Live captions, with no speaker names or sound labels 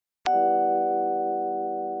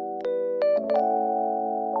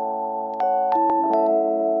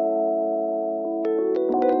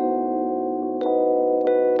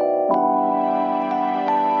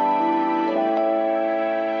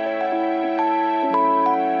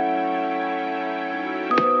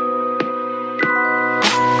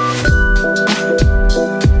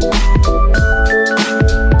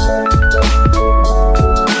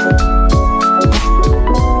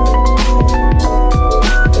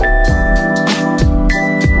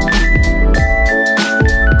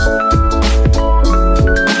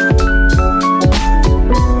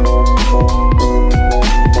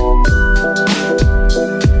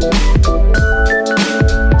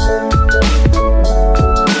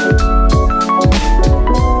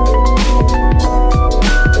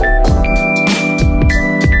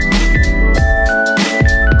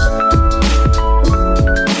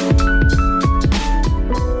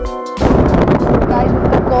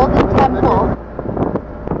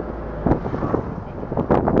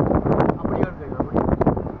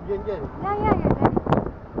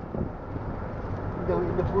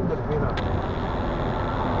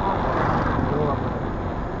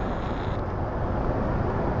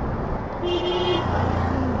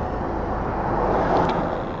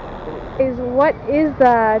Guys, what is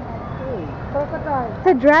that? It's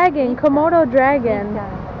a dragon, Komodo dragon.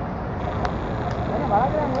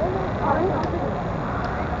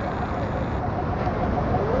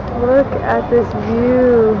 Look at this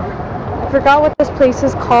view. I forgot what this place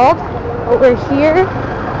is called, but we're here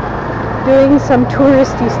doing some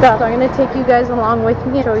touristy stuff. So I'm going to take you guys along with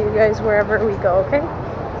me and show you guys wherever we go, okay?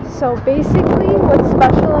 So basically what's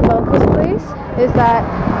special about this place is that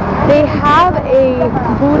they have a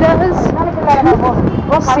Buddha's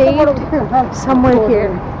saved somewhere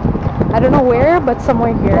here. I don't know where, but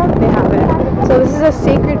somewhere here they have it. So this is a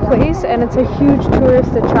sacred place and it's a huge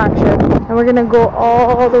tourist attraction. And we're gonna go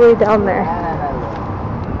all the way down there.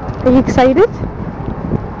 Are you excited?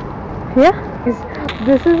 Yeah?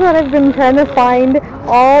 This is what I've been trying to find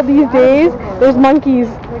all these days. There's monkeys.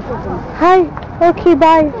 Hi. Okay,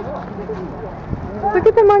 bye. Look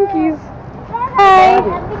at the monkeys. Hi.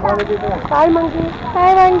 Hi, monkey.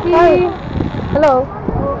 Hi, monkey. Hi. Hello.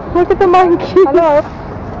 Look at the monkey. Hello.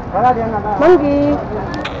 Monkey.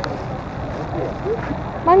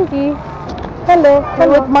 Monkey. Hello.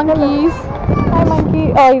 Hello. With monkeys. Hi,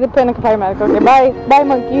 monkey. Oh, you're playing a paramedic. Okay, bye. Bye,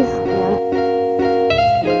 monkeys.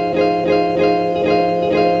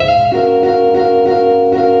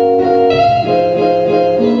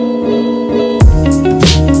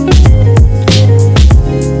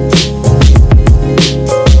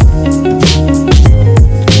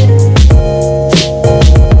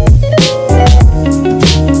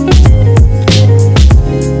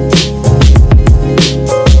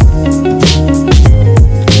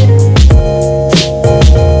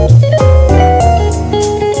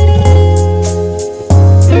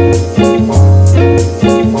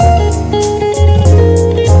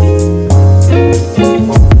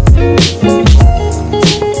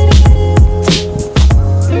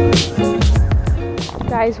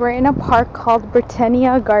 Guys, we're in a park called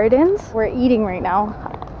Britannia Gardens. We're eating right now.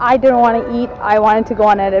 I didn't want to eat. I wanted to go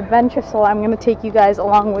on an adventure, so I'm going to take you guys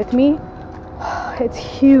along with me. It's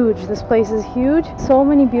huge. This place is huge. So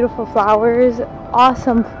many beautiful flowers,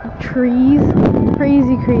 awesome trees,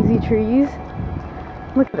 crazy, crazy trees.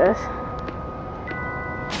 Look at this.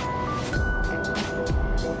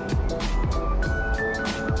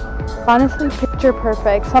 Honestly, picture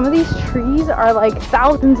perfect. Some of these trees are like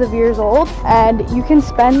thousands of years old and you can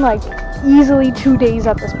spend like easily 2 days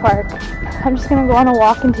at this park. I'm just gonna go on a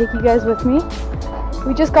walk and take you guys with me.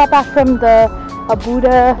 We just got back from the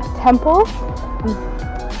Buddha temple.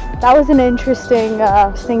 That was an interesting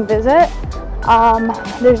visit.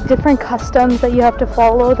 There's different customs that you have to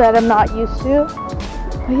follow that I'm not used to.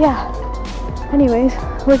 But yeah, anyways,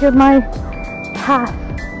 look at my path.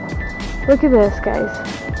 Look at this, guys.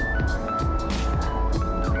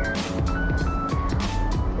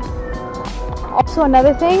 Also,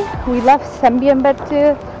 another thing, we left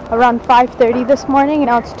Sembiambettu around 5:30 this morning, and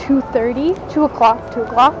now it's 2:30, 2 o'clock.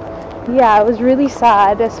 Yeah, it was really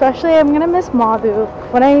sad, especially I'm gonna miss Madhu.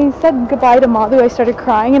 When I said goodbye to Madhu, I started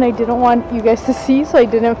crying and I didn't want you guys to see, so I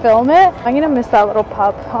didn't film it. I'm gonna miss that little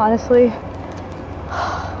pup, honestly.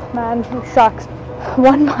 Man, it sucks.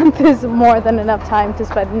 1 month is more than enough time to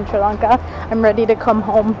spend in Sri Lanka. I'm ready to come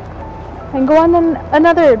home and go on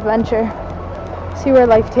another adventure. See where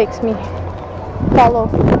life takes me. Follow.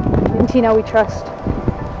 In Tina we trust.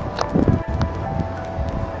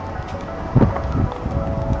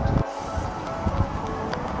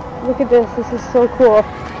 Look at this. This is so cool.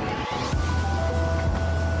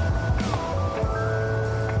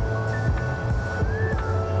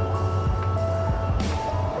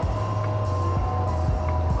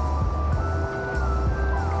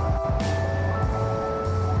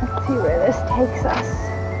 Let's see where this takes us.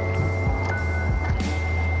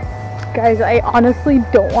 Guys, I honestly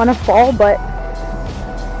don't want to fall, but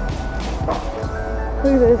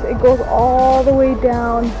look at this. It goes all the way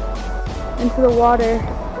down into the water.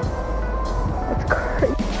 It's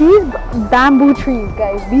crazy. These bamboo trees,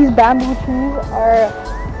 guys, these bamboo trees are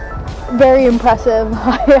very impressive,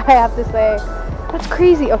 I have to say. That's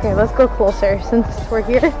crazy. Okay, let's go closer. Since we're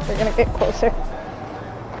here, we're gonna get closer.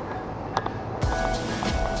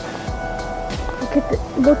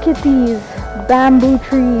 Look at these bamboo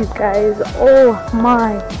trees, guys. Oh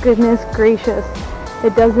my goodness gracious,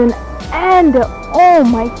 it doesn't end. Oh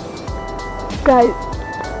my, guys,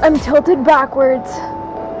 I'm tilted backwards.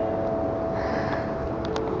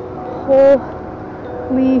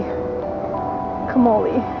 Holy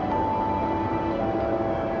camoli.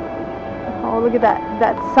 Oh, look at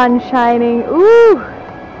that sun shining. Ooh,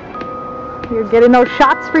 you're getting those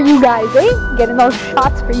shots for you guys, eh? Getting those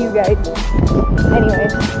shots for you guys.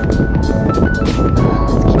 Anyways, let's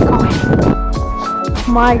keep going.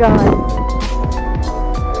 My God,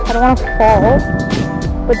 I don't want to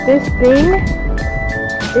fall. But this thing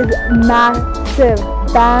is massive.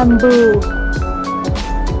 Bamboo.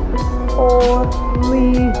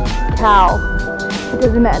 Holy cow. It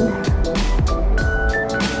doesn't end.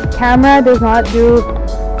 Camera does not do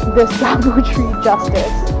this bamboo tree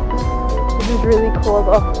justice. This is really cool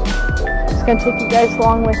though. Just gonna take you guys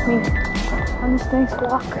along with me on this nice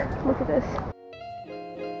walk. Look at this.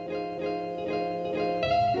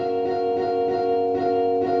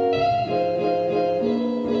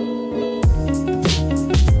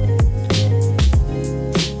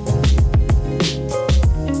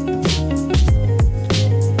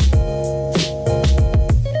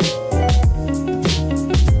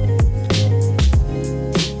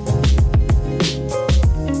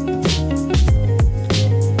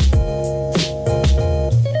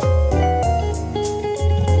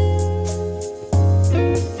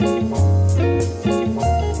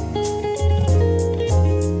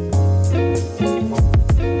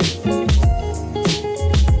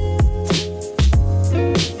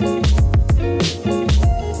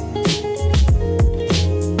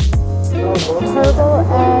 Herbal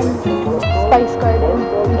and spice garden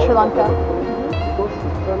in Sri Lanka. Because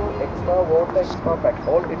extra water, extra fat,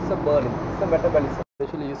 it's a burning, it's a metabolism.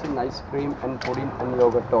 Especially using ice cream and pudding and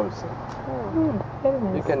yogurt also. Very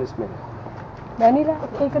nice. You can smell. Vanilla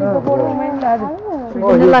cake and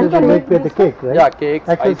You can make with the cake, right? Yeah, cakes,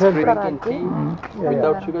 Actual ice cream, herbal. and tea. Yeah,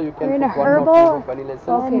 Without sugar, you We're in can a put 1 or herbal 2 vanilla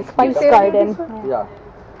essence. and spice garden. Yeah.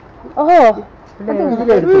 Oh,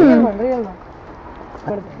 real one.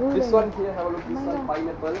 This one here, have a look. This one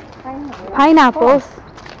pineapple. pineapples.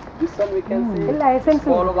 This one we can see. Essence.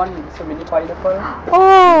 Smaller one, it's a mini pineapple. Sri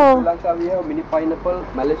Oh, Lanka we have mini pineapple,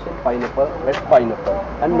 Malaysian pineapple, red pineapple,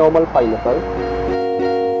 and normal pineapple.